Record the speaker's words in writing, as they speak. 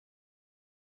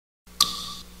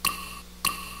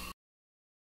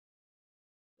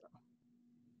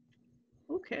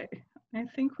Okay, I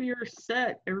think we are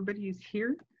set. Everybody's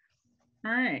here.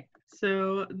 All right,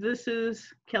 so this is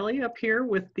Kelly up here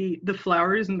with the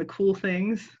flowers and the cool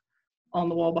things on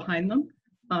the wall behind them.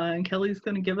 And Kelly's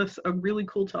going to give us a really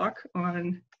cool talk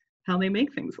on how they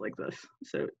make things like this.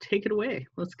 So take it away.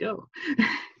 Let's go.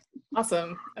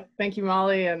 Awesome. Thank you,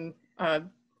 Molly, and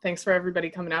thanks for everybody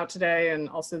coming out today, and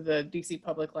also the DC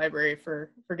Public Library for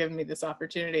giving me this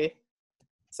opportunity.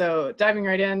 So diving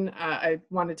right in, I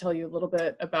want to tell you a little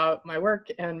bit about my work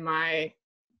and my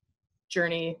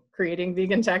journey creating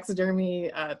vegan taxidermy,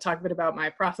 talk a bit about my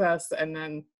process, and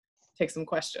then take some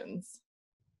questions.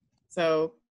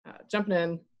 So jumping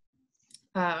in,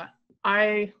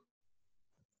 I've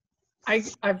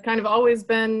kind of always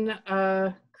been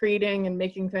creating and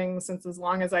making things since as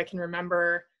long as I can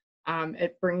remember.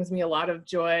 It brings me a lot of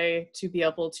joy to be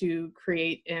able to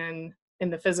create in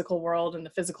the physical world, in the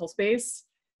physical space,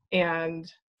 and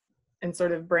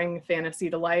sort of bring fantasy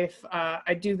to life.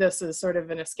 I do this as sort of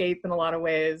an escape in a lot of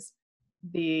ways.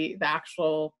 The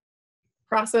actual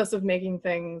process of making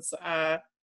things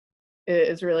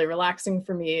is really relaxing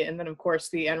for me. And then of course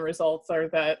the end results are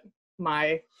that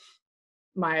my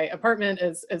apartment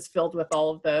is filled with all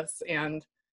of this. And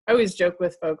I always joke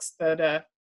with folks that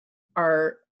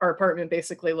our apartment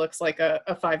basically looks like a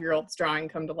 5-year-old's drawing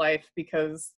come to life,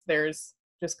 because there's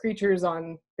just creatures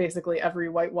on basically every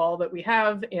white wall that we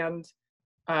have, and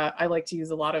I like to use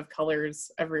a lot of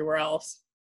colors everywhere else.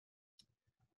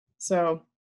 So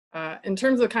in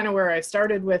terms of kind of where I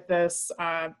started with this,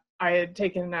 I had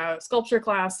taken a sculpture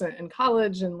class in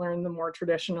college and learned the more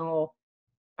traditional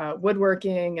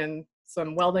woodworking and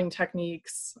some welding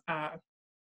techniques.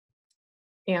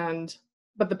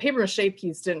 But the paper mache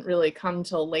piece didn't really come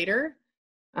till later.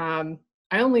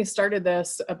 I only started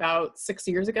this about 6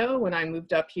 years ago when I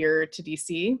moved up here to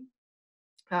DC.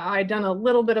 I'd done a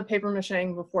little bit of paper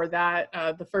macheing before that.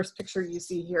 The first picture you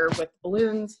see here with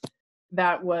balloons,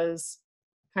 that was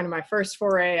kind of my first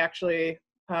foray, actually,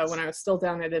 when I was still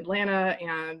down in Atlanta,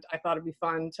 and I thought it'd be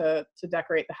fun to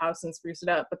decorate the house and spruce it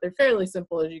up. But they're fairly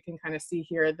simple, as you can kind of see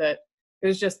here, that it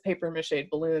was just paper mache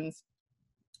balloons.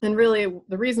 And really,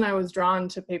 the reason I was drawn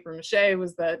to paper mache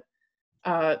was that,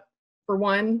 for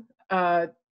one,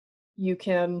 you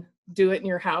can do it in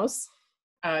your house.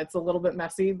 It's a little bit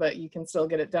messy, but you can still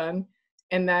get it done.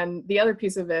 And then the other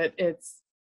piece of it, it's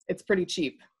pretty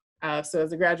cheap. So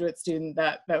as a graduate student,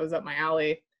 that was up my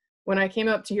alley. When I came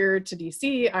up here to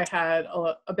DC, I had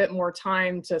a bit more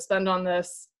time to spend on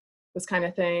this kind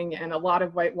of thing, and a lot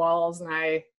of white walls, and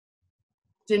I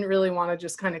didn't really want to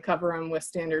just kind of cover them with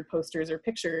standard posters or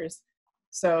pictures.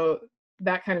 So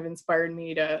that kind of inspired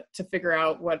me to figure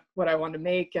out what I wanted to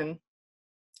make. And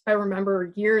I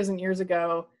remember years and years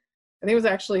ago, I think it was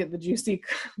actually at the Juicy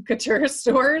Couture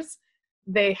stores,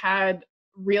 they had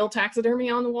real taxidermy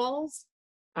on the walls.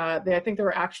 I think there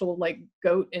were actual like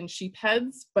goat and sheep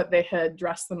heads, but they had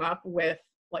dressed them up with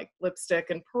like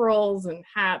lipstick and pearls and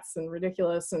hats and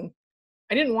ridiculous. And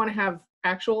I didn't want to have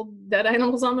actual dead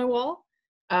animals on my wall,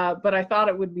 but I thought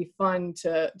it would be fun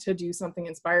to do something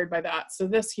inspired by that. So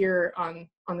this here on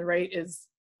the right is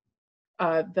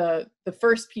the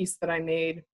first piece that I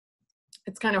made.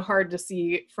 It's kind of hard to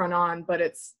see front on, but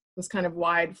it's this kind of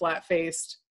wide,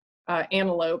 flat-faced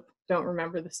antelope. Don't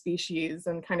remember the species,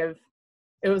 and kind of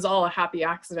it was all a happy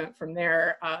accident from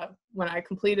there. When I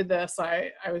completed this,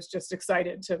 I was just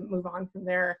excited to move on from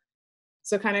there.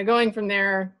 So kind of going from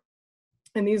there,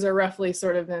 and these are roughly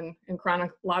sort of in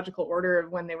chronological order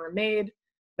of when they were made.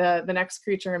 The next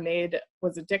creature I made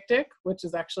was a dik-dik, which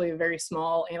is actually a very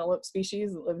small antelope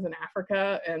species that lives in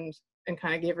Africa, and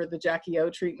kind of gave her the Jackie O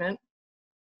treatment,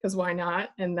 because why not?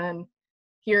 And then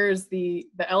here's the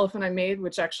elephant I made,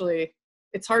 which actually,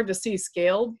 it's hard to see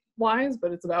scale wise,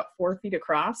 but it's about 4 feet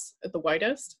across at the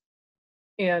widest,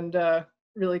 and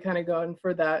really kind of going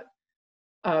for that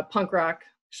punk rock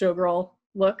showgirl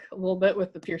look a little bit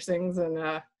with the piercings and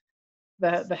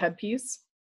the headpiece.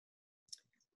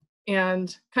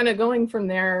 And kind of going from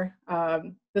there,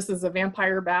 this is a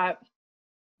vampire bat,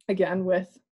 again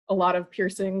with a lot of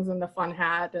piercings and the fun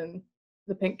hat and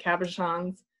the pink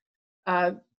cabochons.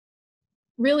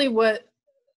 Really what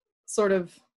sort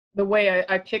of the way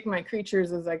I pick my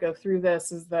creatures as I go through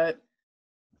this is that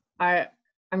I'm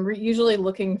usually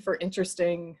looking for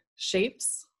interesting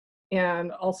shapes,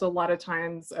 and also a lot of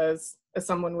times as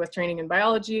someone with training in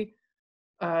biology,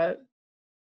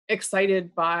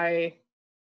 excited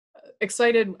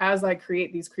as I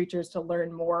create these creatures to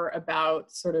learn more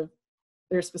about sort of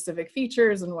their specific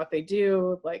features and what they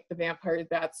do, like the vampire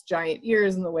bat's giant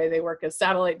ears and the way they work as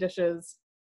satellite dishes.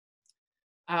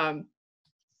 So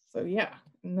yeah,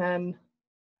 and then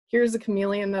Here's a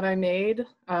chameleon that I made.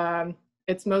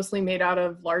 It's mostly made out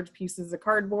of large pieces of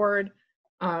cardboard.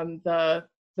 The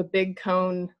big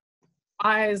cone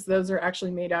eyes, those are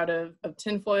actually made out of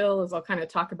tinfoil, as I'll kind of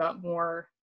talk about more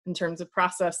in terms of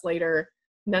process later.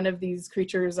 None of these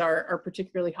creatures are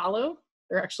particularly hollow.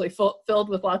 They're actually filled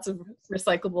with lots of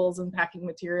recyclables and packing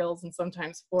materials and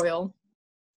sometimes foil.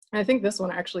 And I think this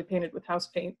one I actually painted with house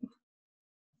paint,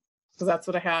 because that's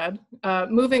what I had.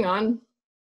 Moving on,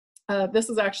 this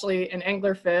is actually an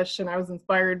anglerfish, and I was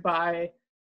inspired by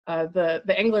the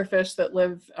anglerfish that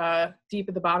live deep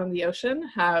at the bottom of the ocean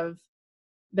have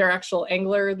their actual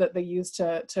angler that they use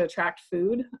to attract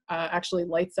food actually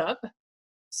lights up.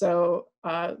 So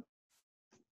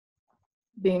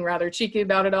being rather cheeky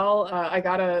about it all, I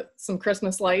got some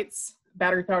Christmas lights,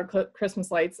 battery-powered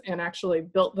Christmas lights, and actually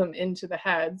built them into the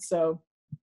head. So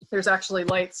there's actually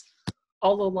lights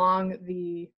all along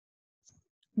the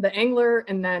angler,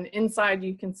 and then inside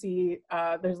you can see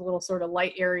there's a little sort of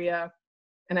light area.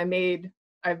 And I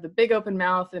have the big open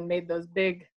mouth and made those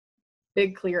big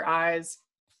clear eyes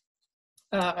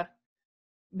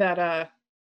that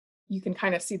you can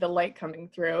kind of see the light coming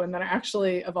through. And then I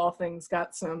actually, of all things,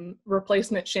 got some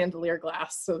replacement chandelier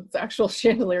glass. So it's actual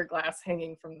chandelier glass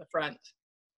hanging from the front.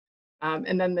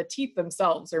 And then the teeth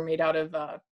themselves are made out of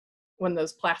one of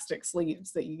those plastic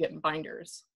sleeves that you get in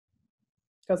binders,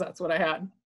 because that's what I had.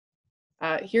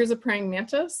 Here's a praying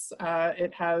mantis.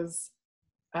 It has,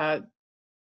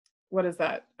 what is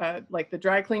that? Like the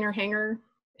dry cleaner hanger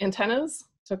antennas,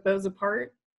 took those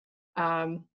apart.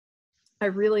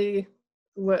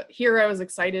 Here I was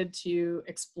excited to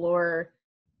explore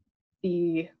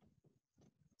the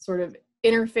sort of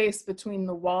interface between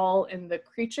the wall and the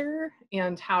creature,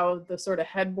 and how the sort of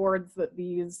headboards that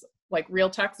these, like real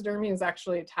taxidermy is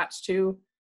actually attached to,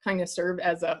 kind of serve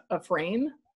as a frame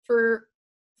for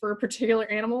a particular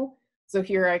animal. So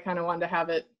here I kind of wanted to have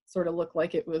it sort of look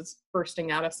like it was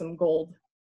bursting out of some gold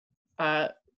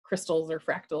crystals or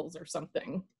fractals or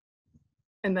something.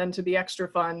 And then to be extra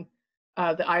fun,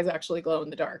 the eyes actually glow in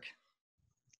the dark,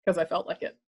 because I felt like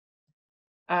it.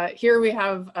 Here we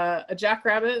have a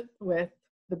jackrabbit with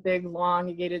the big long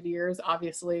elongated ears,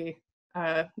 obviously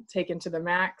taken to the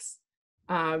max.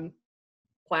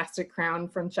 Plastic crown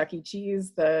from Chuck E.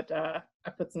 Cheese that I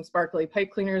put some sparkly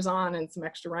pipe cleaners on and some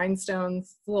extra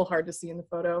rhinestones. It's a little hard to see in the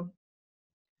photo.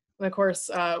 And of course,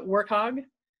 warthog.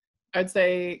 I'd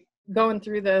say going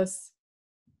through this,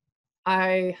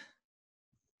 I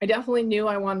definitely knew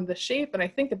I wanted the shape, and I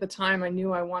think at the time I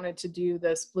knew I wanted to do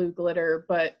this blue glitter,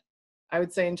 but I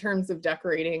would say in terms of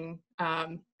decorating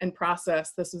and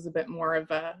process, this was a bit more of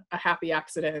a happy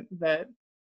accident that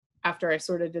after I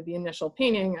sort of did the initial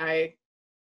painting, I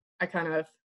kind of,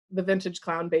 the vintage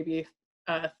clown baby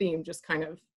theme just kind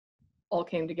of all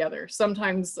came together.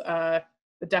 Sometimes the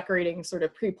decorating sort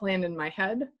of pre-planned in my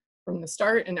head from the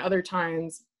start, and other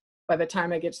times by the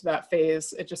time I get to that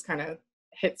phase, it just kind of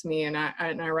hits me and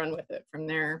I run with it from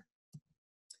there.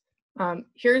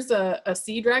 Here's a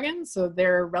sea dragon. So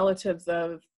they're relatives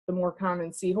of the more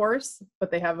common seahorse, but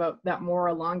they have that more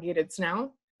elongated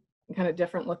snout and kind of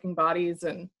different looking bodies,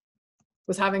 and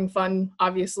was having fun,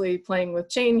 obviously, playing with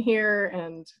chain here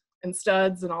and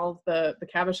studs and all of the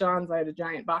cabochons. I had a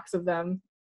giant box of them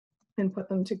and put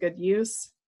them to good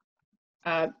use.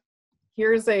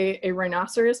 Here's a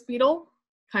rhinoceros beetle,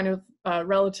 kind of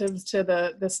relatives to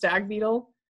the stag beetle.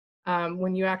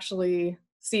 When you actually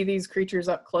see these creatures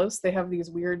up close, they have these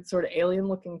weird sort of alien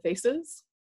looking faces,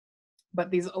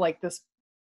 but these are like this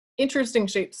interesting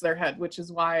shapes to their head, which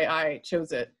is why I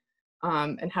chose it,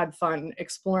 and had fun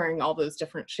exploring all those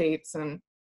different shapes and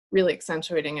really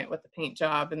accentuating it with the paint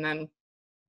job. And then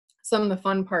some of the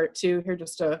fun part too, here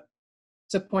just to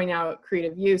point out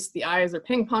creative use, the eyes are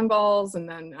ping pong balls, and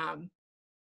then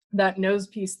that nose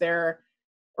piece there,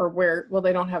 or where, well,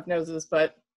 they don't have noses,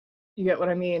 but you get what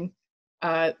I mean.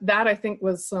 That I think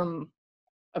was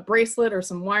a bracelet or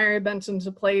some wire bent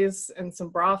into place, and some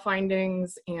bra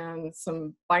findings and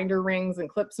some binder rings and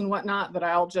clips and whatnot that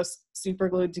I all just super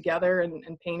glued together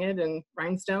and painted and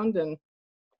rhinestoned, and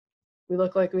we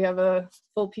look like we have a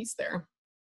full piece there.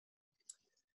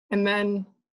 And then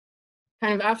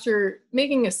kind of after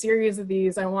making a series of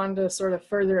these, I wanted to sort of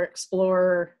further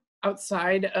explore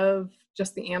outside of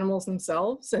just the animals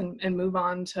themselves and move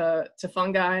on to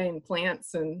fungi and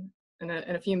plants. And in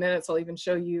a few minutes, I'll even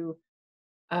show you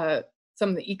some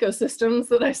of the ecosystems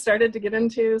that I started to get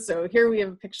into. So here we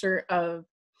have a picture of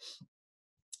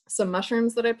some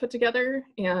mushrooms that I put together,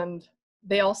 and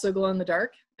they also glow in the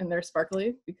dark and they're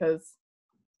sparkly because,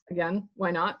 again,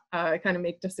 why not? I kind of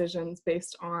make decisions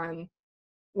based on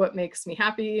what makes me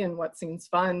happy and what seems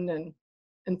fun. And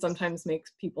and sometimes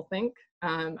makes people think.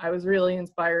 I was really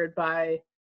inspired by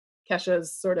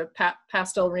Kesha's sort of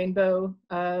pastel rainbow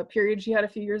period she had a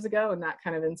few years ago, and that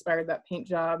kind of inspired that paint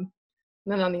job.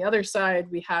 And then on the other side,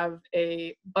 we have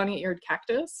a bunny-eared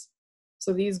cactus.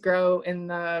 So these grow in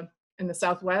the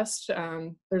Southwest.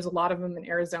 There's a lot of them in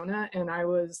Arizona, and I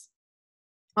was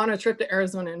on a trip to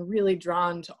Arizona and really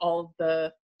drawn to all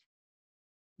the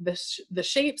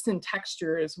shapes and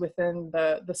textures within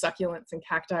the succulents and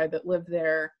cacti that live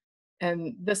there.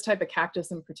 And this type of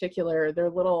cactus in particular, they're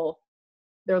little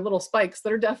spikes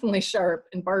that are definitely sharp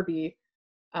and Barbie.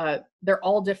 They're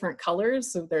all different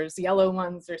colors. So there's yellow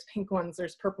ones, there's pink ones,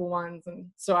 there's purple ones. And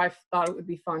so I thought it would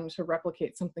be fun to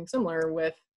replicate something similar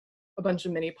with a bunch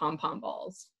of mini pom-pom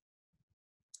balls.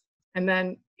 And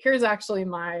then here's actually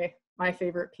my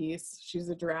favorite piece. She's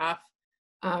a giraffe.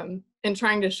 And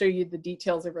trying to show you the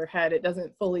details of her head, it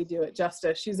doesn't fully do it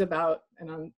justice. She's about,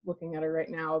 and I'm looking at her right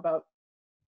now, about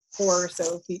 4 or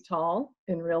so feet tall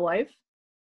in real life.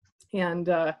 And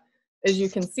as you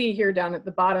can see here down at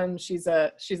the bottom, she's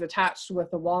attached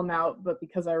with a wall mount, but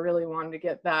because I really wanted to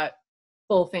get that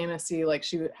full fantasy, like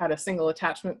she had a single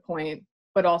attachment point,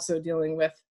 but also dealing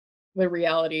with the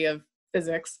reality of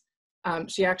physics.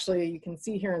 She actually, you can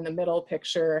see here in the middle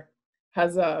picture,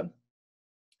 has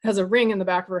a ring in the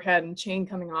back of her head and chain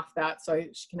coming off that, so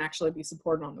she can actually be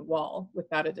supported on the wall with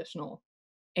that additional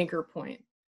anchor point.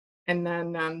 And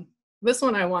then this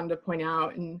one I wanted to point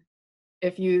out, and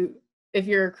if you're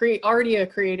already a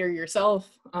creator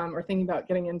yourself or thinking about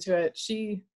getting into it,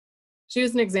 she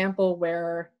was an example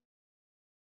where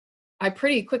I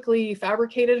pretty quickly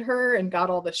fabricated her and got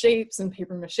all the shapes and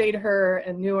paper mache'd her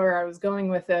and knew where I was going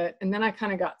with it, and then I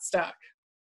kind of got stuck.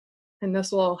 And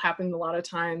this will happen a lot of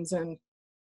times, and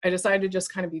I decided to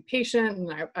just kind of be patient,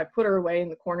 and I put her away in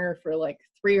the corner for like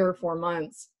 3 or 4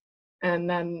 months. And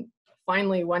then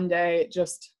finally one day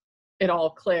it all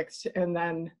clicked. And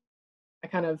then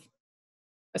I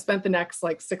spent the next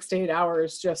like 6 to 8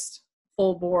 hours just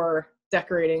full bore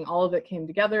decorating. All of it came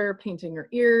together, painting her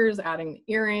ears, adding the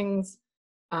earrings.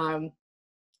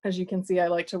 As you can see, I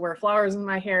like to wear flowers in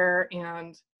my hair.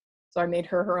 And so I made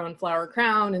her own flower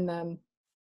crown. And then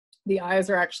the eyes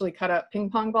are actually cut up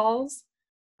ping pong balls.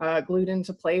 Glued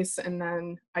into place, and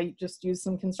then I just used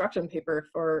some construction paper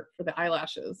for the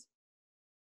eyelashes.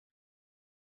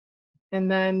 And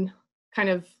then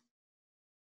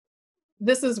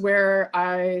this is where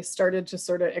I started to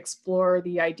sort of explore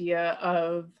the idea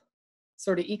of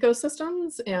sort of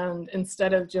ecosystems, and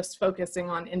instead of just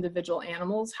focusing on individual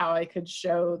animals, how I could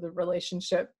show the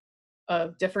relationship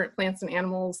of different plants and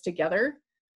animals together.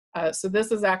 So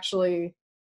this is actually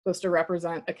supposed to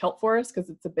represent a kelp forest because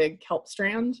it's a big kelp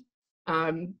strand.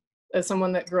 As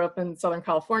someone that grew up in Southern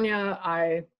California,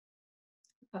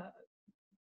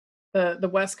 the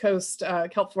West Coast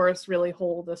kelp forests really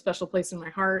hold a special place in my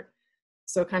heart.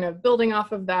 So kind of building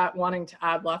off of that, wanting to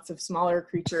add lots of smaller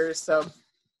creatures. So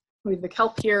we have the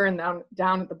kelp here, and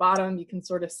down at the bottom, you can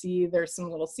sort of see there's some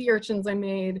little sea urchins I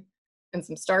made and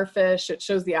some starfish. It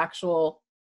shows the actual,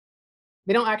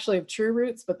 they don't actually have true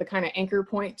roots, but the kind of anchor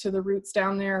point to the roots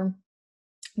down there.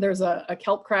 There's a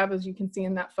kelp crab, as you can see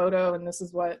in that photo, and this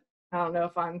is what, I don't know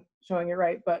if I'm showing it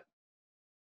right, but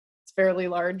it's fairly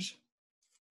large.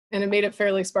 And it made it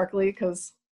fairly sparkly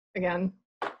because, again,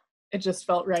 it just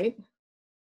felt right.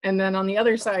 And then on the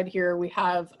other side here, we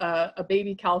have a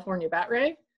baby California bat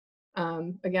ray.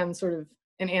 Again, sort of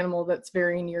an animal that's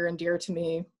very near and dear to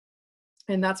me.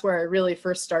 And that's where I really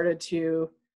first started to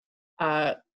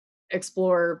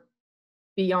explore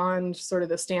beyond sort of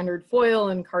the standard foil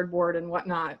and cardboard and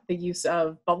whatnot, the use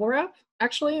of bubble wrap,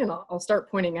 actually. And I'll start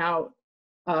pointing out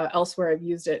elsewhere I've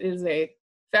used it. It is a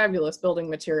fabulous building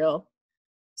material.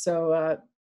 So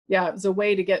yeah, it was a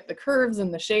way to get the curves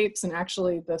and the shapes, and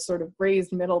actually the sort of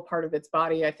raised middle part of its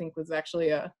body, I think, was actually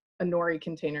a nori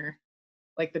container,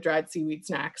 like the dried seaweed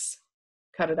snacks.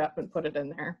 Cut it up and put it in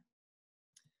there.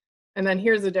 And then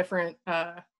here's a different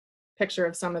picture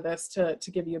of some of this to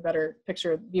give you a better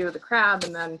view of the crab.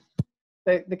 And then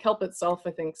the kelp itself,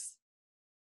 I think, is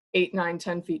 8, 9,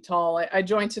 10 feet tall. I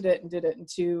jointed it and did it in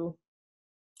 2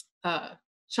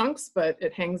 chunks, but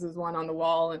it hangs as one on the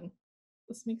wall, and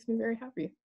this makes me very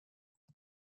happy.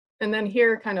 And then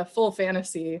here, kind of full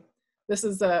fantasy, this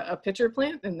is a pitcher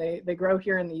plant, and they grow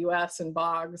here in the US in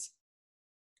bogs.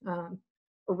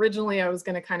 Originally, I was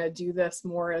going to kind of do this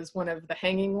more as one of the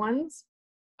hanging ones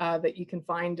that you can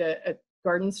find at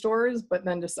garden stores, but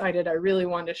then decided I really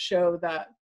wanted to show that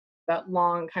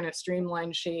long kind of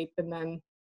streamlined shape. And then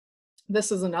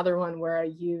this is another one where I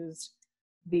used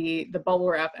the bubble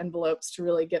wrap envelopes to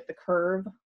really get the curve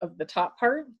of the top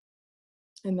part.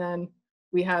 And then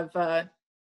we have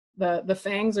The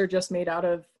fangs are just made out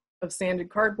of sanded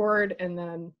cardboard and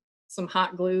then some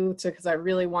hot glue because I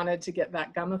really wanted to get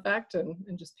that gum effect, and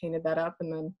just painted that up.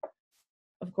 And then,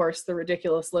 of course, the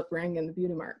ridiculous lip ring and the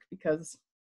beauty mark, because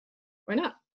why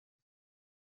not?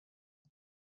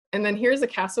 And then here's a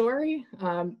cassowary.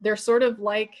 They're sort of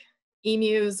like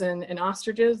emus and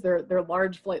ostriches. They're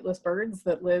large flightless birds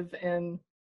that live in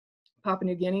Papua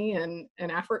New Guinea and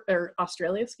Africa, or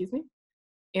Australia, excuse me.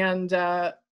 And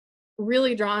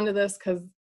really drawn to this because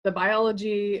the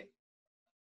biology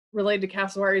related to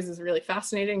cassowaries is really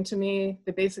fascinating to me.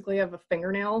 They basically have a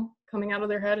fingernail coming out of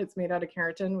their head. It's made out of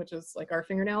keratin, which is like our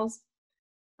fingernails.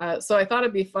 So I thought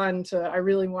it'd be fun I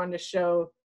really wanted to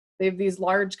show they have these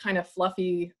large kind of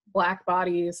fluffy black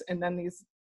bodies and then these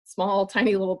small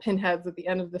tiny little pinheads at the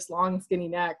end of this long skinny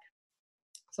neck.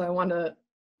 So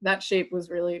that shape was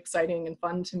really exciting and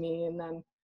fun to me, and then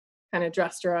kind of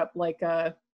dressed her up like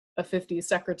a 50s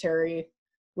secretary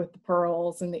with the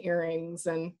pearls and the earrings,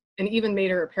 and even made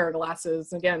her a pair of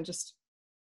glasses. Again, just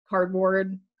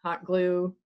cardboard, hot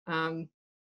glue.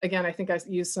 Again, I think I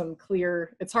used some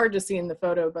clear, it's hard to see in the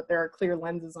photo, but there are clear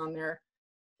lenses on there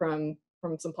from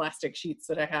some plastic sheets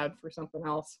that I had for something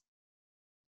else.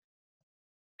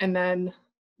 And then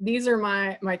these are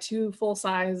my two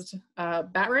full-sized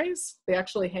bat rays. They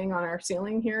actually hang on our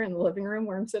ceiling here in the living room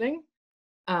where I'm sitting.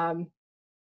 I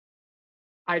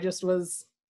just was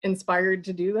inspired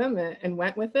to do them and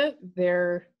went with it.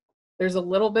 There's a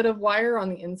little bit of wire on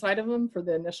the inside of them for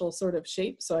the initial sort of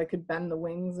shape, so I could bend the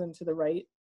wings into the right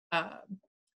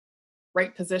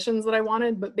positions that I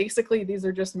wanted. But basically, these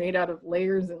are just made out of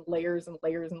layers and layers and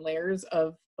layers and layers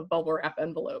of bubble wrap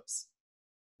envelopes,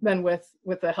 then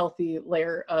with a healthy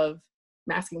layer of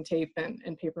masking tape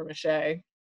and paper mache.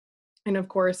 And of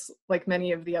course, like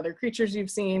many of the other creatures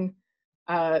you've seen,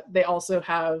 they also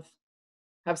have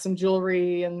some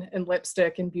jewelry and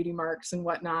lipstick and beauty marks and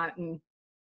whatnot. And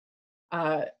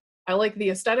I like the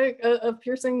aesthetic of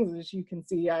piercings. As you can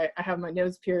see, I have my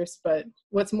nose pierced, but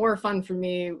what's more fun for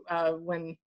me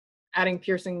when adding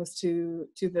piercings to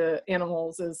the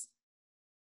animals is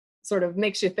sort of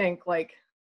makes you think, like,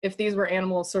 if these were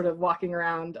animals sort of walking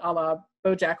around a la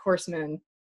BoJack Horseman,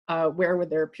 where would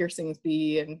their piercings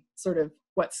be, and sort of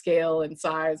what scale and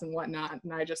size and whatnot.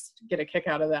 And I just get a kick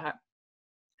out of that.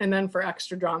 And then for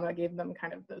extra drama, I gave them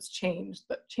kind of those chains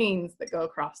that go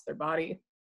across their body.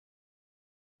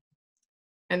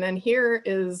 And then here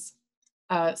is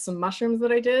some mushrooms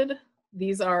that I did.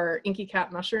 These are inky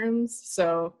cat mushrooms.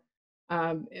 So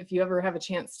if you ever have a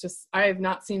chance I have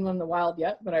not seen one in the wild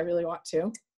yet, but I really want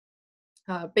to.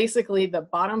 Basically, the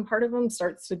bottom part of them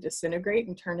starts to disintegrate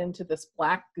and turn into this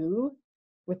black goo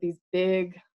with these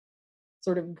big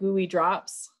sort of gooey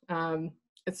drops.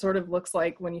 It sort of looks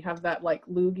like when you have that like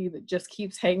loogie that just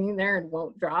keeps hanging there and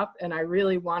won't drop. And I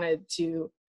really wanted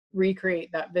to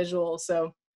recreate that visual.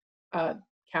 So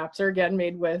caps are again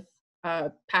made with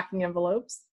packing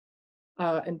envelopes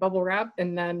and bubble wrap.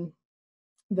 And then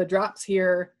the drops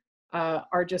here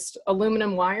are just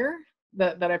aluminum wire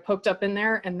that I poked up in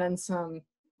there, and then some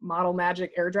Model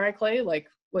Magic air dry clay, like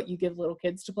what you give little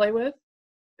kids to play with.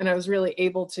 And I was really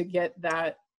able to get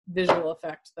that visual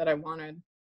effect that I wanted.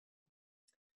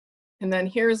 And then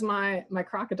here's my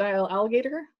crocodile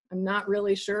alligator. I'm not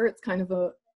really sure. It's kind of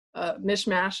a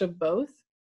mishmash of both.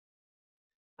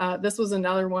 This was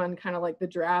another one, kind of like the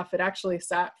giraffe. It actually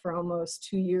sat for almost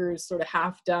 2 years, sort of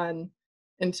half done,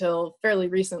 until fairly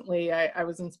recently I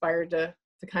was inspired to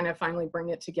kind of finally bring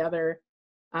it together.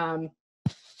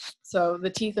 So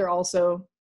the teeth are also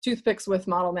toothpicks with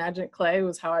Model Magic clay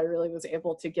was how I really was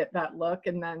able to get that look.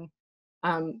 And then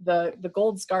the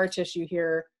gold scar tissue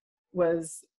here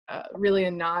was really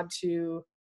a nod to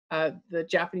the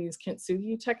Japanese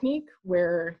kintsugi technique,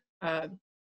 where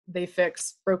they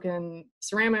fix broken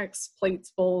ceramics,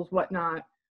 plates, bowls, whatnot,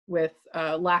 with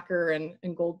lacquer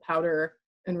and gold powder,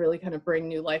 and really kind of bring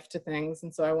new life to things.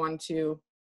 And so I wanted to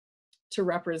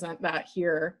represent that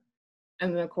here.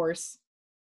 And then of course,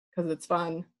 because it's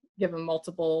fun, give them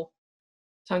multiple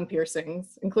tongue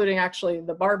piercings, including actually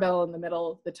the barbell in the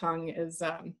middle of the tongue is,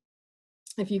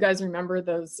 if you guys remember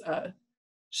those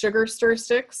sugar stir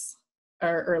sticks,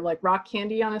 or like rock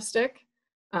candy on a stick,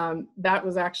 that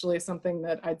was actually something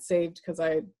that I'd saved because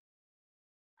I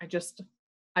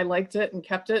liked it and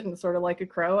kept it, and sort of like a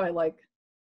crow, I like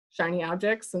shiny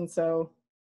objects, and so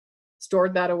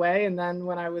stored that away. And then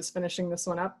when I was finishing this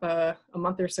one up a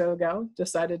month or so ago,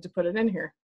 decided to put it in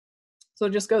here. So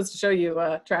it just goes to show you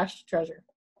trash to treasure,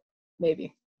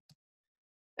 maybe.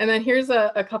 And then here's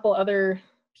a couple other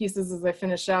pieces as I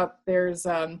finish up. There's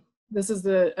this is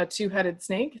a two-headed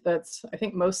snake that's, I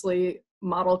think, mostly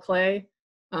model clay.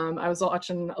 I was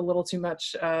watching a little too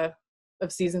much of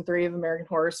season 3 of American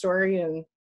Horror Story, and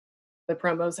the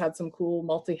promos had some cool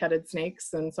multi-headed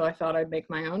snakes, and so I thought I'd make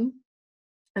my own.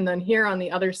 And then here on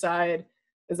the other side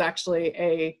is actually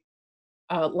a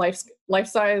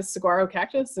life-size saguaro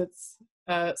cactus. It's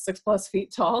 6+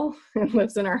 feet tall and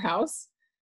lives in our house.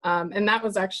 And that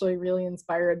was actually really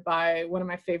inspired by one of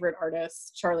my favorite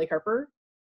artists, Charlie Harper.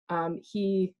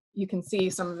 You can see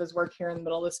some of his work here in the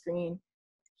middle of the screen.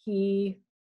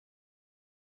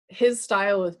 His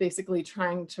style is basically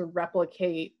trying to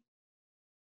replicate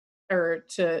or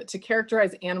to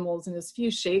characterize animals in as few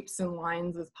shapes and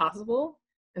lines as possible.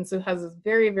 And so has this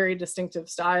very, very distinctive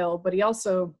style, but he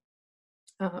also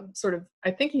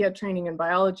I think he had training in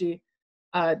biology,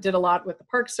 did a lot with the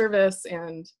Park Service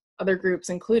and other groups,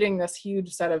 including this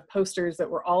huge set of posters that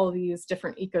were all of these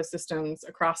different ecosystems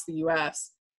across the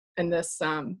US. And this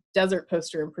desert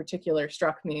poster in particular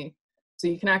struck me. So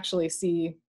you can actually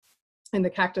see in the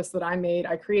cactus that I made,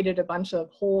 I created a bunch of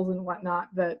holes and whatnot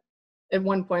that at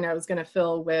one point I was going to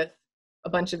fill with a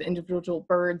bunch of individual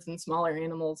birds and smaller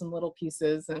animals and little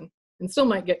pieces, and still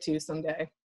might get to someday.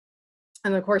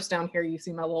 And of course down here you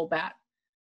see my little bat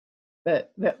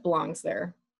that belongs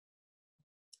there.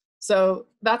 So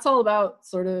that's all about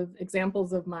sort of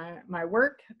examples of my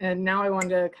work. And now I want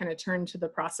to kind of turn to the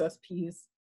process piece.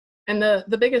 And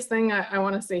the biggest thing I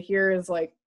want to say here is,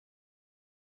 like,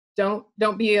 don't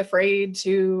be afraid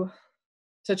to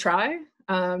try.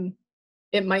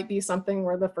 It might be something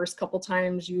where the first couple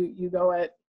times you go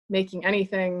at making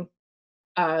anything,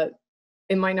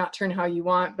 it might not turn how you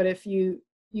want, but if you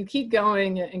keep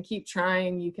going and keep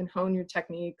trying, you can hone your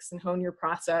techniques and hone your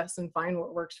process and find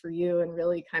what works for you and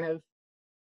really kind of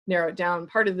narrow it down.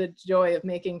 Part of the joy of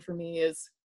making for me is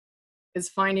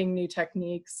finding new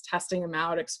techniques, testing them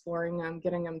out, exploring them,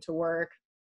 getting them to work,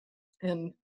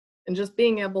 and just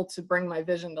being able to bring my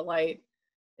vision to light.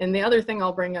 And the other thing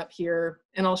I'll bring up here,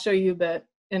 and I'll show you that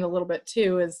in a little bit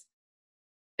too, is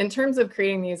in terms of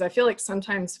creating these, I feel like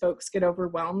sometimes folks get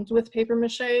overwhelmed with paper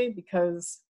mache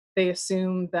because they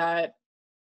assume that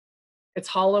it's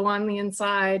hollow on the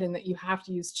inside and that you have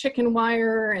to use chicken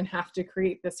wire and have to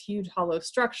create this huge hollow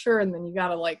structure, and then you got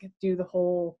to like do the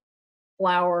whole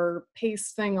flour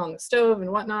paste thing on the stove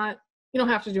and whatnot. You don't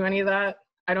have to do any of that.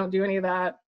 I don't do any of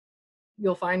that.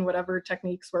 You'll find whatever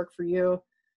techniques work for you.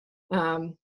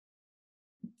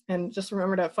 And just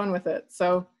remember to have fun with it.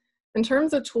 So in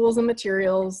terms of tools and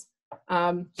materials,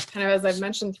 kind of as I've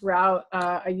mentioned throughout,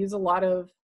 I use a lot of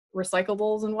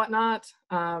recyclables and whatnot,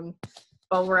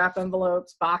 bubble wrap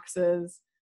envelopes, boxes,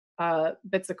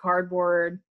 bits of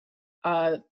cardboard.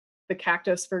 The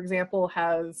cactus, for example,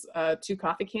 has 2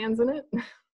 coffee cans in it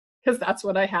because that's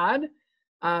what I had.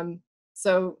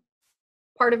 So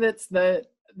part of it's that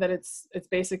it's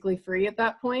basically free at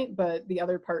that point, but the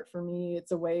other part for me,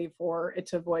 it's a way for it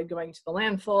to avoid going to the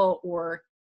landfill or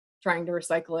trying to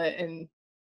recycle it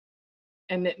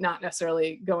and it not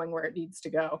necessarily going where it needs to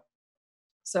go.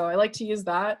 So I like to use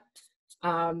that.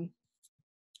 I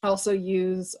also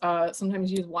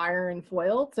sometimes use wire and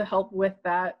foil to help with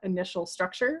that initial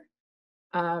structure.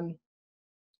 The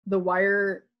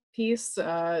wire piece,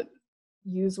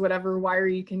 use whatever wire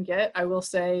you can get. I will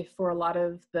say for a lot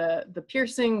of the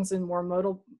piercings and more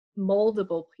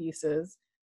moldable pieces,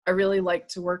 I really like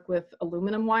to work with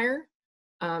aluminum wire.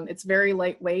 It's very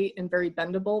lightweight and very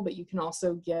bendable, but you can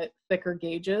also get thicker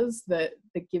gauges that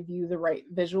give you the right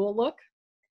visual look,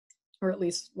 or at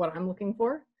least what I'm looking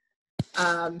for.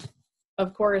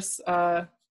 Of course,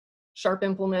 sharp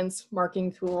implements,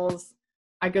 marking tools.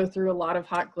 I go through a lot of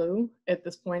hot glue. At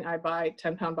this point, I buy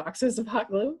 10-pound boxes of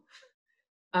hot glue.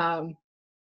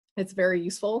 It's very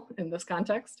useful in this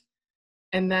context.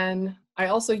 And then I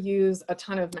also use a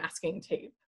ton of masking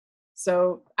tape.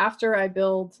 So after I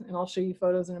build, and I'll show you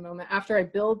photos in a moment, after I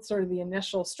build sort of the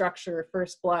initial structure,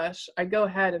 first blush, I go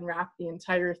ahead and wrap the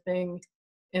entire thing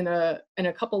in a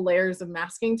couple layers of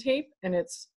masking tape. And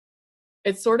it's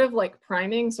sort of like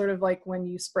priming, sort of like when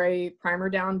you spray primer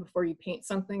down before you paint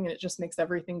something, and it just makes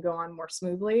everything go on more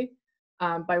smoothly.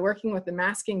 By working with the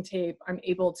masking tape, I'm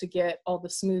able to get all the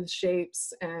smooth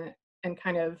shapes and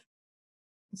kind of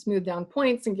smooth down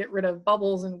points and get rid of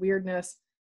bubbles and weirdness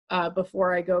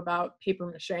before I go about paper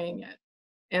macheing it.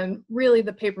 And really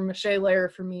the paper mache layer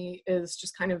for me is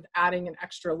just kind of adding an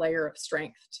extra layer of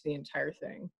strength to the entire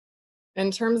thing.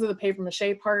 In terms of the paper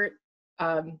mache part,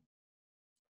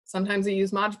 sometimes I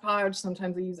use Mod Podge,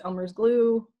 sometimes I use Elmer's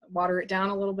glue, water it down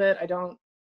a little bit.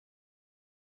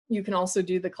 You can also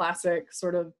do the classic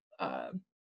sort of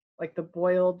like the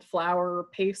boiled flour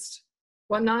paste,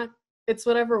 whatnot. It's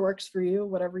whatever works for you,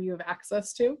 whatever you have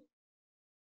access to.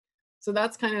 So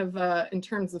that's kind of in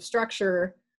terms of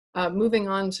structure. Moving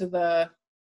on to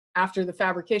after the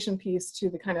fabrication piece to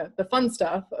the kind of the fun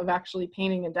stuff of actually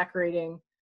painting and decorating.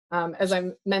 As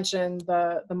I mentioned,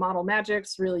 the model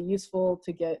magic's really useful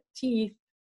to get teeth,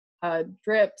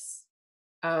 drips,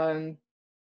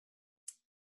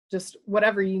 just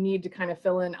whatever you need to kind of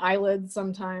fill in eyelids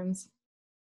sometimes.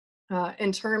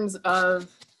 In terms of,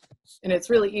 and it's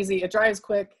really easy, it dries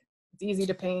quick, it's easy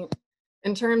to paint.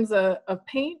 In terms of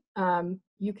paint,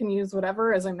 you can use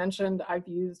whatever. As I mentioned, I've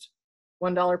used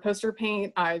 $1 poster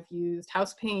paint, I've used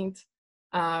house paint.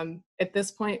 At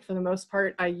this point, for the most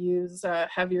part, I use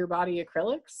heavier body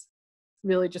acrylics,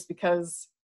 really just because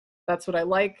that's what I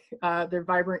like. They're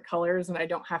vibrant colors and I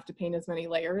don't have to paint as many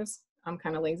layers. I'm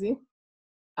kind of lazy.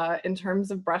 In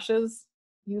terms of brushes,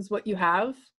 use what you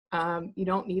have. You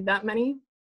don't need that many.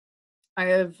 I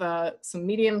have some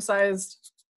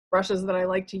medium-sized brushes that I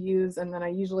like to use, and then I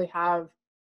usually have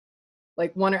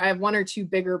like I have one or two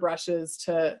bigger brushes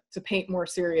to paint more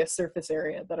serious surface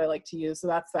area that I like to use. So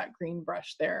that's that green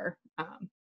brush there.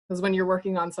 Because when you're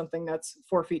working on something that's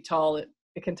 4 feet tall, it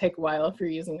can take a while if you're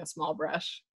using a small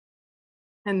brush.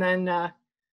 And then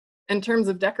in terms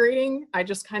of decorating, I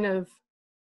just kind of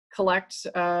collect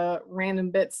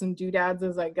random bits and doodads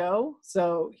as I go.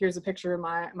 So here's a picture of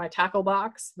my tackle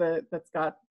box that's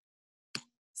got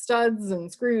studs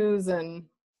and screws and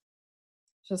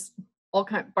just all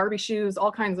Barbie shoes,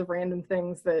 all kinds of random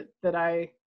things that I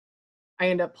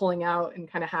end up pulling out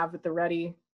and kind of have at the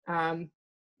ready.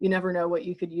 You never know what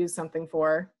you could use something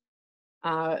for.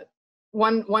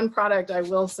 One product I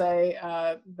will say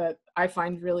that I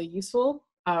find really useful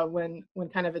when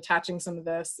kind of attaching some of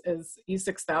this is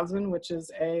E6000, which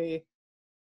is a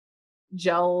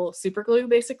gel super glue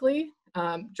basically.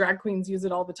 Drag queens use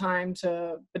it all the time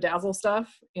to bedazzle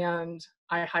stuff, and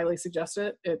I highly suggest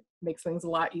it. It makes things a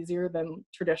lot easier than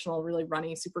traditional really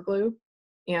runny super glue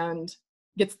and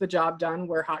gets the job done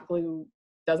where hot glue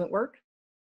doesn't work.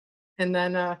 And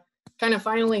then kind of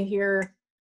finally here,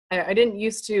 I didn't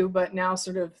used to, but now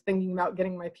sort of thinking about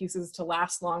getting my pieces to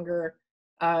last longer,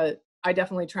 I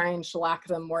definitely try and shellac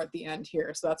them more at the end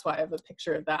here. So that's why I have a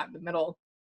picture of that in the middle.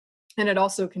 And it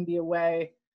also can be a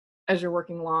way, as you're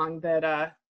working along,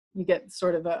 that you get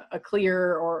sort of a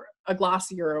clear or a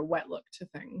glossy or a wet look to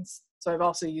things. So I've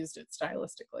also used it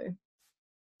stylistically.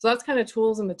 So that's kind of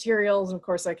tools and materials. And of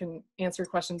course, I can answer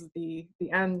questions at the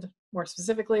end more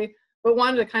specifically, but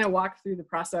wanted to kind of walk through the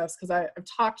process because I've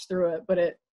talked through it, but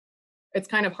it's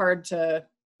kind of hard to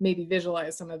maybe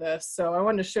visualize some of this. So I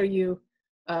wanted to show you,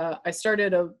 I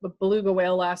started a beluga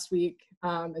whale last week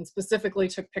and specifically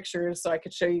took pictures so I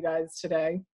could show you guys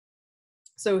today.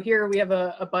 So here we have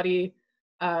a buddy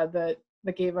that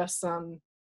gave us some,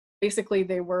 basically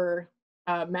they were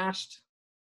mashed,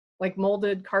 like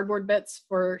molded cardboard bits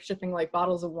for shipping like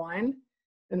bottles of wine.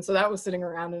 And so that was sitting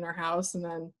around in our house, and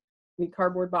then we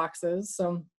cardboard boxes.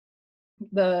 So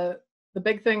the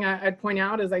big thing I'd point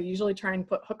out is I usually try and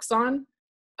put hooks on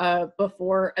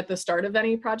before at the start of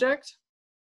any project.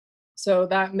 So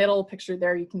that middle picture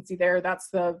there, you can see there, that's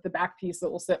the back piece that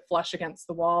will sit flush against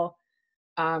the wall.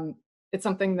 It's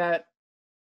something that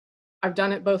I've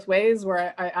done it both ways,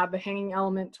 where I add the hanging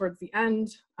element towards the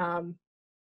end.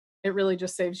 It really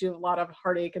just saves you a lot of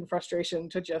heartache and frustration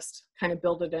to just kind of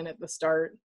build it in at the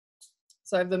start.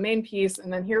 So I have the main piece,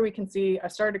 and then here we can see I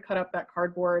started to cut up that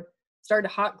cardboard, started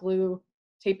to hot glue,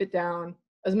 tape it down.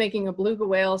 I was making a beluga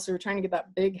whale, so we're trying to get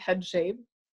that big head shape.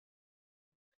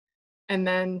 And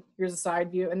then here's a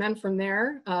side view. And then from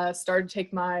there, started to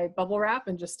take my bubble wrap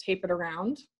and just tape it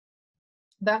around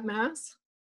that mass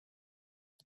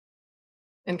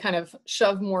and kind of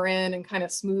shove more in and kind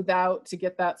of smooth out to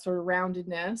get that sort of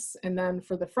roundedness. And then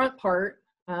for the front part,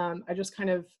 I just kind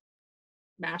of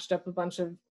mashed up a bunch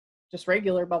of just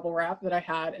regular bubble wrap that I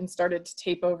had and started to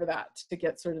tape over that to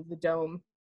get sort of the dome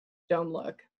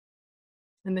look.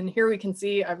 And then here we can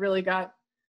see I've really got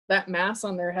that mass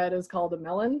on their head is called a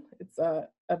melon. It's a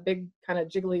big kind of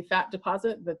jiggly fat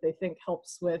deposit that they think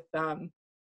helps with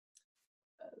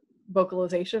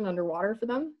vocalization underwater for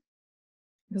them.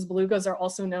 Because belugas are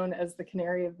also known as the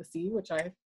canary of the sea, which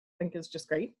I think is just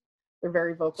great. They're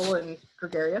very vocal and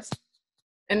gregarious.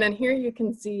 And then here you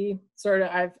can see sort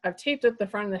of I've taped up the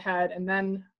front of the head and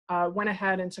then went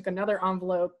ahead and took another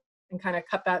envelope and kind of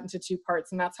cut that into 2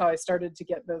 parts. And that's how I started to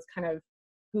get those kind of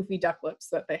goofy duck lips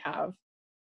that they have,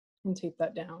 and tape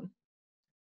that down.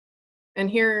 And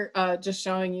here, just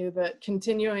showing you that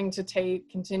continuing to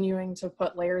tape, continuing to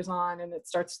put layers on, and it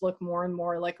starts to look more and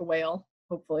more like a whale,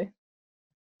 hopefully.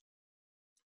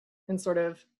 And sort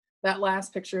of that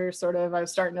last picture, sort of, I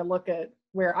was starting to look at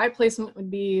where eye placement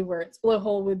would be, where its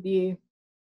blowhole would be.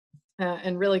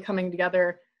 and really coming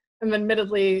together. And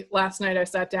admittedly, last night I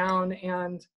sat down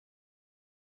and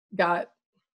got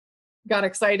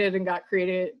excited and got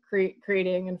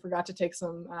creating and forgot to take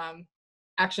some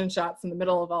action shots in the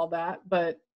middle of all that.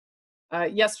 But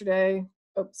yesterday,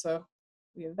 so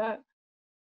we have that.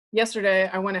 Yesterday,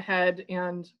 I went ahead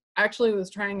and actually was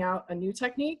trying out a new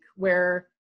technique where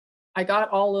I got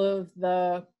all of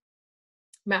the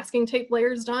masking tape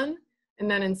layers done.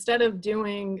 And then instead of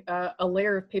doing a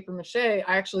layer of paper mache, I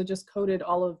actually just coated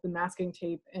all of the masking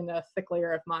tape in a thick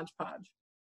layer of Mod Podge.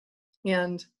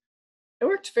 And it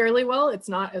worked fairly well. It's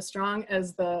not as strong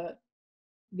as the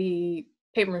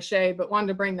paper mache, but wanted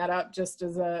to bring that up just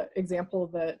as an example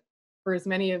that for as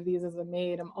many of these as I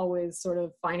made, I'm always sort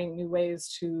of finding new ways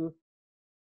to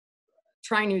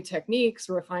try new techniques,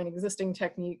 refine existing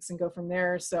techniques, and go from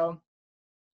there. So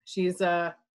she's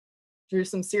drew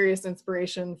some serious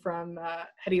inspiration from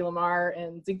Hedy Lamarr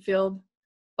and Ziegfeld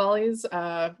Follies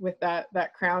with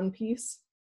that crown piece.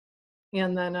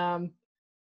 And then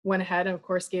went ahead and of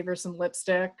course gave her some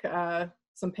lipstick,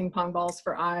 some ping pong balls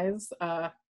for eyes,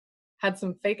 had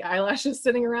some fake eyelashes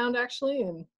sitting around actually,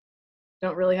 and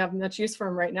don't really have much use for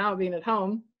them right now being at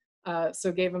home.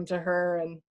 So gave them to her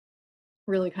and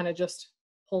really kind of just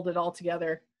pulled it all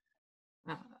together.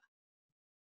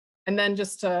 And then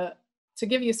just to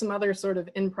give you some other sort of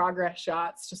in progress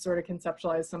shots to sort of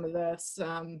conceptualize some of this,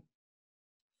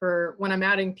 for when I'm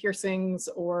adding piercings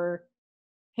or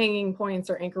hanging points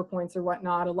or anchor points or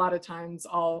whatnot, a lot of times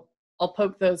I'll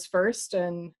poke those first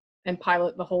and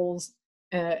pilot the holes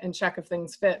and check if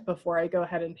things fit before I go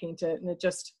ahead and paint it. And it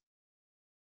just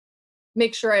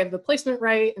makes sure I have the placement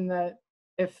right, and that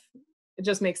if it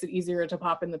just makes it easier to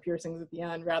pop in the piercings at the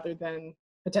end rather than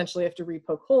potentially have to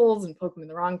re-poke holes and poke them in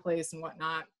the wrong place and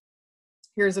whatnot.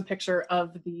 Here's a picture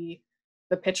of the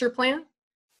pitcher plant,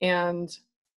 and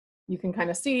you can kind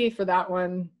of see for that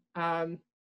one,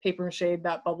 paper mache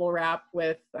that bubble wrap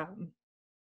with, I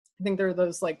think there are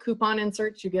those like coupon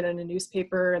inserts you get in a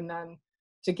newspaper, and then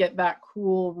to get that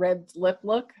cool red lip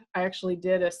look, I actually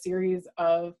did a series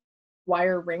of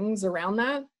wire rings around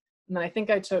that. And then I think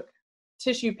I took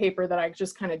tissue paper that I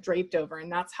just kind of draped over,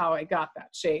 and that's how I got that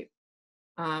shape.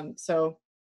 So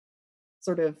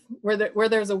sort of where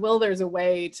there's a will, there's a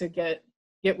way to get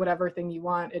whatever thing you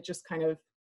want. It just kind of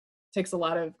takes a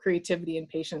lot of creativity and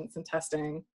patience and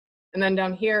testing. And then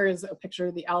down here is a picture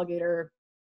of the alligator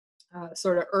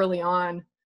sort of early on.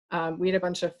 We had a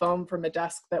bunch of foam from a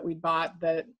desk that we bought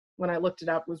that when I looked it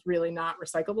up was really not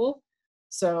recyclable.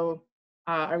 So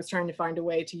I was trying to find a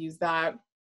way to use that.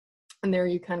 And there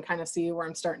you can kind of see where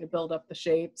I'm starting to build up the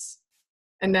shapes.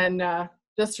 And then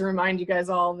just to remind you guys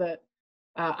all that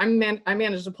I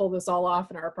managed to pull this all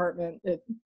off in our apartment.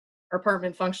 Our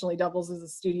apartment functionally doubles as a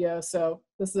studio. So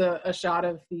this is a shot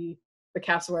of the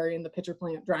cassowary and the pitcher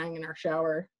plant drying in our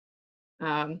shower.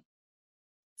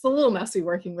 It's a little messy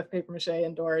working with paper mache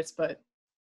indoors, but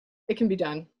it can be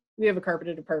done. We have a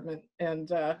carpeted apartment,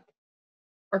 and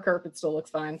our carpet still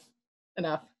looks fine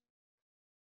enough.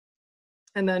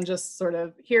 And then just sort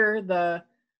of here, the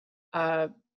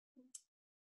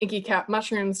inky cap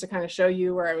mushrooms to kind of show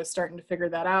you where I was starting to figure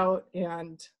that out,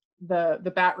 and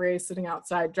the bat rays sitting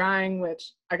outside drying,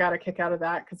 which I got a kick out of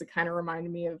that because it kind of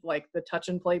reminded me of like the touch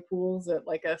and play pools at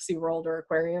like a SeaWorld or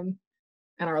aquarium,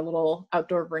 and our little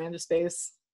outdoor veranda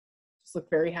space. Just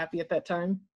looked very happy at that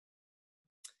time.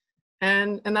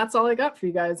 And that's all I got for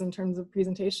you guys in terms of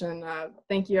presentation.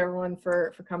 Thank you everyone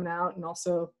for coming out, and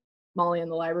also Molly in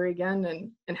the library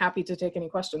again, and happy to take any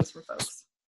questions from folks.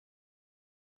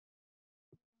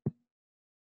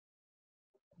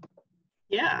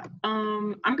 Yeah,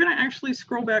 I'm gonna actually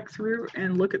scroll back through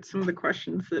and look at some of the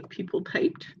questions that people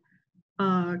typed,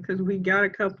 because we got a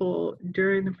couple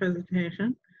during the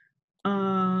presentation.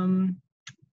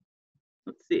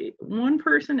 Let's see, one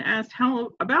person asked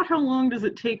about how long does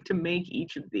it take to make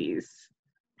each of these?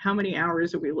 How many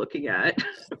hours are we looking at?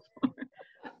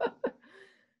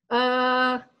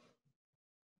 A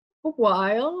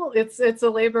while. It's a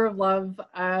labor of love.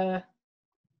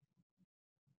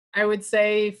 I would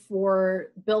say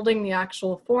for building the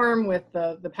actual form with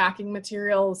the packing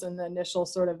materials and the initial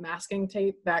sort of masking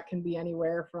tape, that can be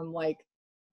anywhere from like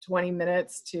 20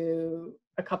 minutes to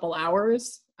a couple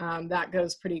hours. That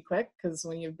goes pretty quick because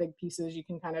when you have big pieces, you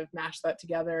can kind of mash that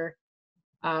together.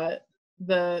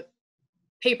 The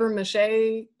paper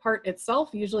mache part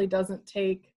itself usually doesn't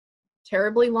take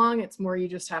terribly long. It's more you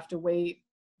just have to wait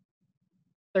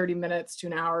 30 minutes to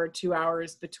an hour, 2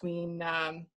 hours between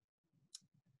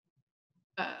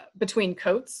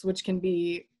coats, which can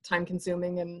be time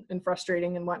consuming and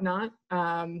frustrating and whatnot.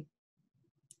 And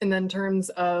then in terms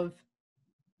of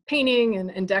painting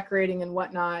and decorating and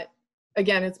whatnot,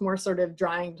 again, it's more sort of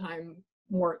drying time,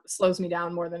 more slows me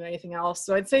down more than anything else.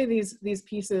 So I'd say these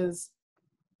pieces,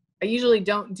 I usually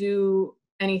don't do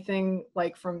anything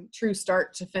like from true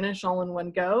start to finish all in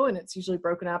one go, and it's usually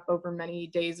broken up over many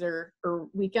days or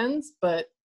weekends. But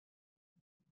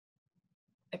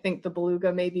I think the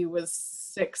beluga maybe was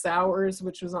 6 hours,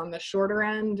 which was on the shorter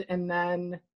end, and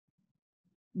then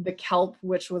the kelp,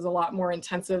 which was a lot more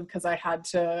intensive because I had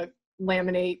to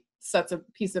laminate sets of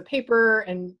piece of paper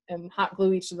and hot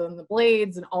glue each of them the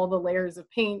blades and all the layers of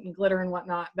paint and glitter and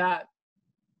whatnot. That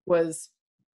was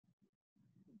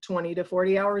 20 to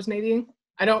 40 hours maybe.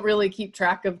 I don't really keep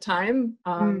track of time.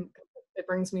 It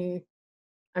brings me,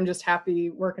 I'm just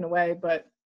happy working away, but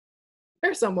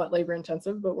they're somewhat labor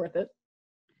intensive, but worth it.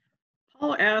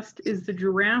 Paul asked, is the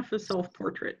giraffe a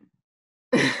self-portrait?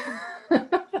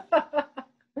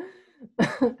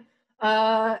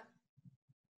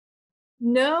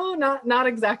 No, not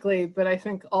exactly, but I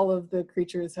think all of the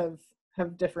creatures have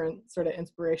different sort of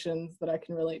inspirations that I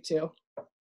can relate to.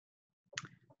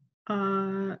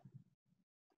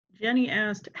 Jenny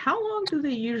asked, how long do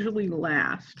they usually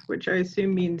last? Which I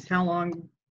assume means how long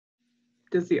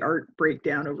does the art break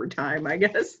down over time, I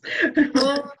guess.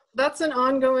 That's an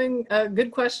ongoing,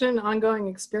 good question, ongoing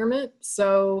experiment.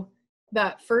 So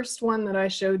that first one that I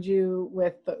showed you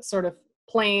with the sort of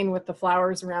plain with the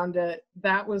flowers around it,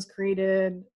 that was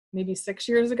created maybe 6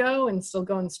 years ago and still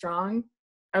going strong.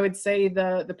 I would say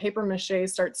the paper mache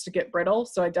starts to get brittle.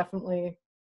 So I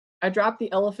dropped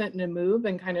the elephant in a move,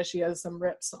 and kind of she has some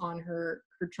rips on her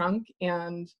trunk,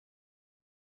 and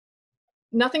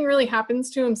nothing really happens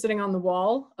to him sitting on the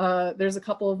wall. There's a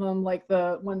couple of them, like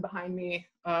the one behind me.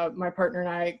 My partner and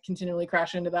I continually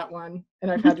crash into that one, and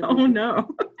I've had to. Oh no.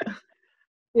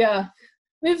 Yeah,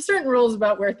 we have certain rules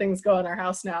about where things go in our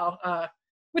house now,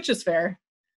 which is fair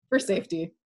for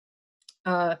safety.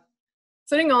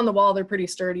 Sitting on the wall, they're pretty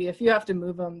sturdy. If you have to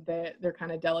move them, they're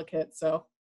kind of delicate, so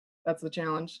that's the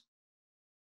challenge.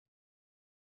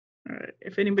 All right.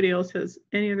 If anybody else has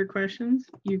any other questions,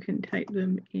 you can type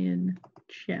them in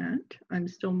chat. I'm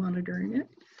still monitoring it.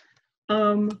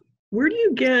 Where do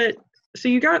you get, so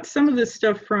you got some of this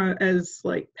stuff from as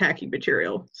like packing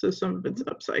material, so some of it's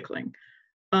upcycling.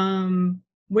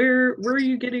 Where are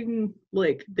you getting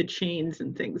like the chains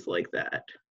and things like that?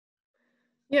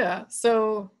 Yeah,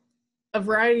 so a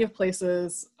variety of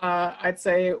places. I'd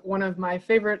say one of my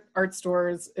favorite art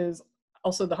stores is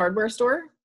also the hardware store.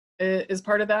 Is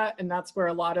part of that, and that's where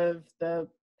a lot of the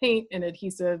paint and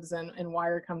adhesives and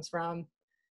wire comes from.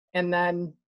 And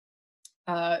then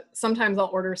sometimes I'll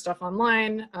order stuff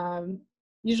online.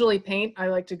 Usually paint, I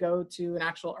like to go to an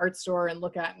actual art store and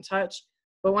look at and touch.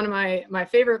 But one of my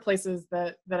favorite places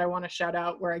that I want to shout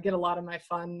out, where I get a lot of my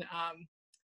fun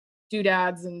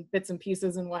doodads and bits and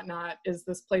pieces and whatnot, is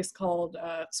this place called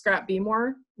Scrap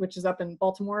Beemore, which is up in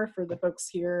Baltimore for the folks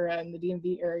here in the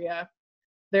DMV area.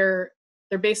 They're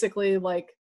basically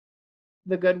like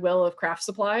the Goodwill of craft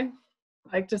supply,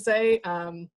 I like to say.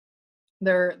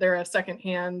 They're a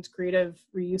secondhand creative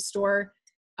reuse store.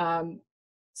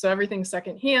 So everything's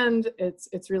secondhand.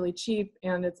 It's really cheap,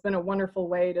 and it's been a wonderful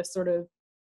way to sort of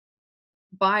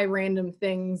buy random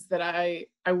things that I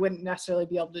wouldn't necessarily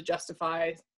be able to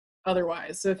justify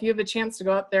otherwise. So if you have a chance to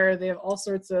go up there, they have all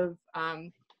sorts of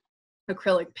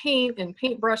acrylic paint and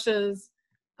paint brushes.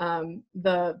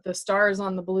 The stars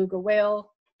on the beluga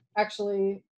whale,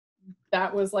 actually,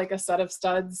 that was like a set of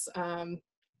studs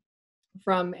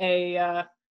from a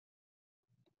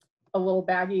little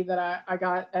baggie that I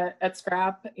got at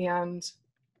Scrap. And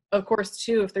of course,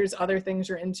 too, if there's other things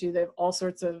you're into, they have all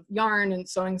sorts of yarn and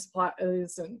sewing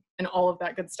supplies and all of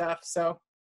that good stuff. So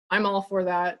I'm all for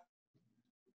that,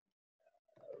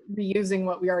 reusing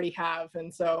what we already have.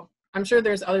 And so I'm sure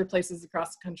there's other places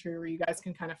across the country where you guys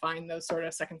can kind of find those sort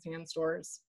of secondhand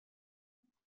stores.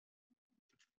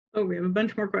 Oh, we have a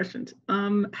bunch more questions.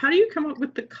 How do you come up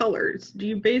with the colors? Do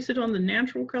you base it on the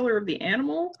natural color of the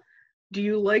animal? Do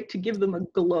you like to give them a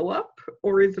glow up,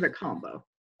 or is it a combo?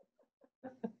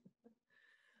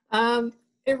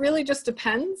 It really just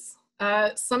depends.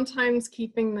 Sometimes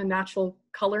keeping the natural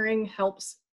coloring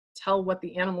helps tell what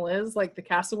the animal is, like the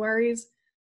cassowaries.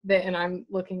 And I'm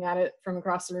looking at it from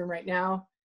across the room right now.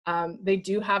 They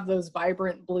do have those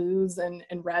vibrant blues and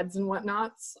reds and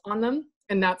whatnots on them,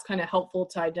 and that's kind of helpful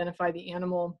to identify the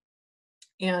animal.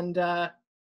 And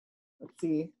let's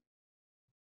see,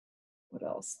 what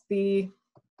else?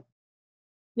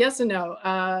 Yes and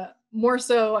no. More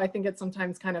so, I think it's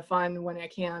sometimes kind of fun when I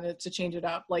can to change it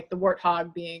up, like the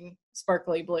warthog being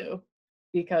sparkly blue,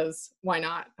 because why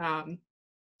not?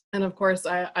 And of course,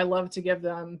 I love to give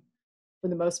them for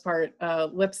the most part,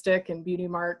 lipstick and beauty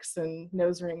marks and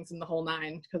nose rings and the whole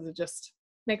nine, because it just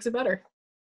makes it better.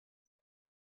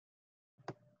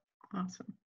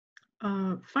 Awesome.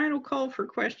 Final call for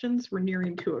questions. We're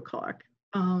nearing 2 o'clock.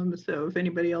 So if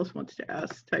anybody else wants to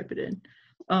ask, type it in.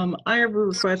 I have a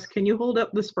request. Can you hold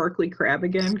up the sparkly crab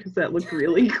again? Because that looked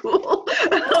really cool.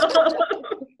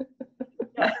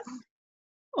 Yes.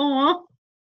 Aw.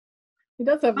 He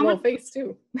does have a little face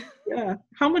too. Yeah.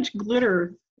 How much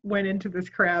glitter went into this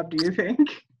crab, do you think?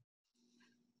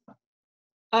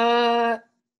 I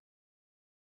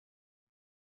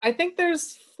think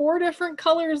there's 4 different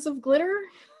colors of glitter.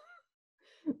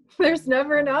 There's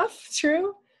never enough,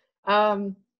 true.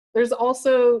 There's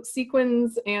also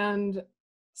sequins and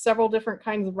several different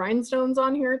kinds of rhinestones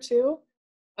on here too.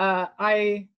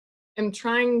 I am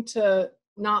trying to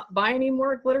not buy any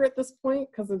more glitter at this point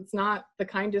because it's not the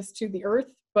kindest to the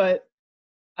earth, but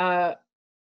I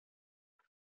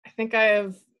think I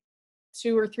have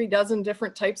 2 or 3 dozen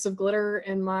different types of glitter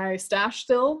in my stash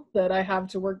still that I have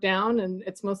to work down, and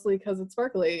it's mostly because it's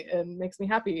sparkly and makes me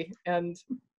happy and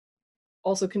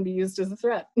also can be used as a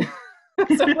threat.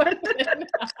 So,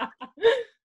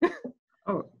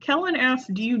 oh, Kellen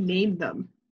asked, do you name them?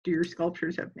 Do your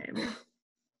sculptures have names?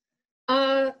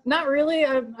 Not really.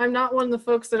 I'm not one of the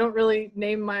folks that don't really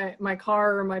name my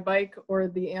car or my bike or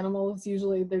the animals.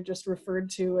 Usually they're just referred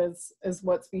to as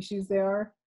what species they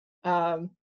are.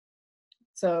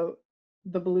 So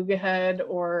the beluga head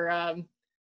or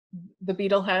the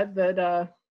beetle head that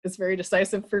is very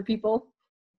decisive for people.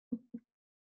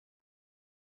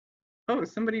 Oh,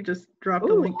 somebody just dropped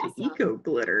a link to Eco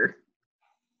Glitter.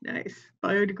 Nice.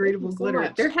 Biodegradable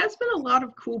glitter. There has been a lot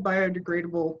of cool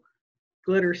biodegradable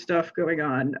glitter stuff going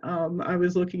on. I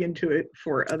was looking into it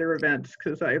for other events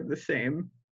because I have the same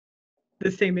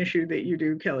issue that you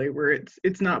do, Kelly, where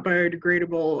it's not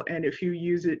biodegradable, and if you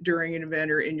use it during an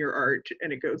event or in your art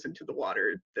and it goes into the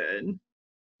water, then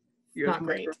you have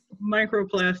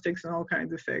microplastics and all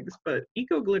kinds of things. But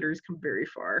eco glitters come very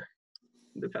far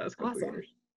in the past couple of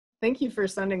years. Thank you for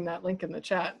sending that link in the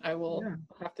chat. I will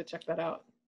have to check that out.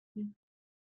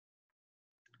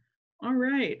 All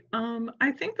right.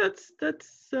 I think that's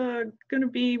going to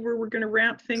be where we're going to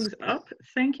wrap things up.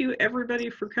 Thank you, everybody,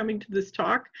 for coming to this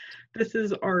talk. This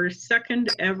is our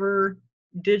 2nd ever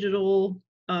digital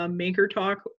maker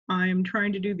talk. I'm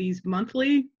trying to do these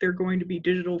monthly. They're going to be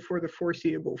digital for the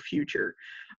foreseeable future.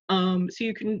 So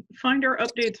you can find our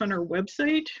updates on our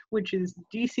website, which is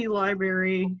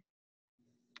dclibrary.org.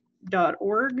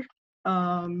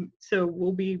 So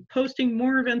we'll be posting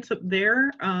more events up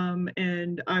there,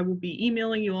 and I will be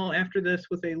emailing you all after this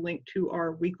with a link to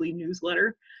our weekly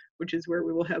newsletter, which is where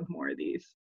we will have more of these.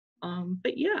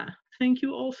 But yeah, thank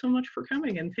you all so much for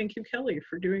coming, and thank you, Kelly,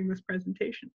 for doing this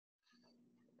presentation.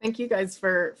 Thank you guys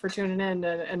for tuning in,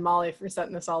 and Molly for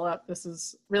setting this all up. This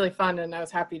is really fun, and I was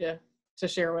happy to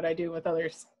share what I do with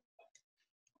others.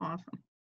 Awesome.